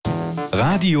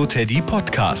Radio Teddy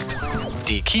Podcast.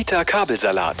 Die KiTa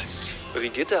Kabelsalat.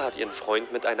 Brigitte hat ihren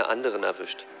Freund mit einer anderen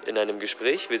erwischt. In einem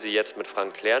Gespräch will sie jetzt mit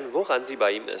Frank klären, woran sie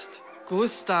bei ihm ist.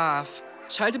 Gustav,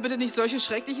 schalte bitte nicht solche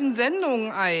schrecklichen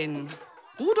Sendungen ein.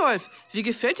 Rudolf, wie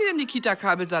gefällt dir denn die KiTa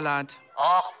Kabelsalat?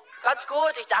 Och, ganz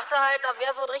gut. Ich dachte halt, da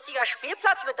wäre so ein richtiger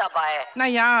Spielplatz mit dabei.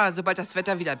 Naja, sobald das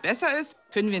Wetter wieder besser ist,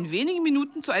 können wir in wenigen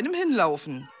Minuten zu einem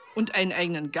hinlaufen. Und einen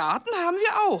eigenen Garten haben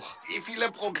wir auch. Wie viele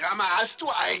Programme hast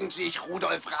du eigentlich,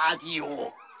 Rudolf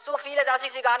Radio? So viele, dass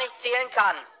ich sie gar nicht zählen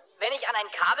kann. Wenn ich an ein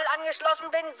Kabel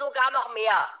angeschlossen bin, sogar noch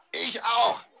mehr. Ich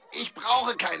auch. Ich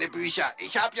brauche keine Bücher.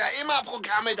 Ich habe ja immer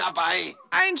Programme dabei.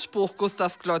 Einspruch,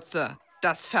 Gustav Glotze.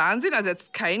 Das Fernsehen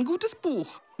ersetzt kein gutes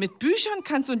Buch. Mit Büchern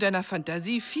kannst du in deiner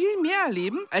Fantasie viel mehr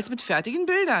erleben als mit fertigen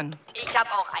Bildern. Ich habe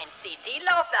auch ein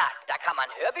CD-Laufwerk. Da kann man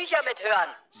Hörbücher mithören.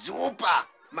 Super.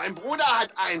 Mein Bruder hat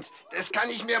eins. Das kann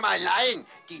ich mir mal leihen.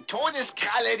 Die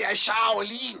Todeskralle der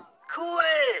Shaolin.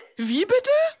 Cool. Wie bitte?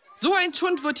 So ein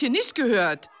Schund wird hier nicht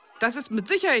gehört. Das ist mit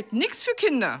Sicherheit nichts für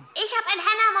Kinder. Ich habe ein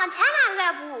Hannah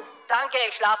Montana-Hörbuch. Danke,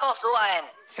 ich schlafe auch so ein.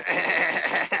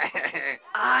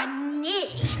 Oh nee,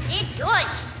 ich dreh durch.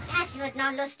 Das wird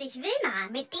noch lustig, Wilma.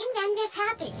 Mit dem werden wir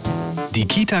fertig. Die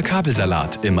KiTa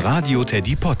Kabelsalat im Radio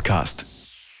Teddy Podcast.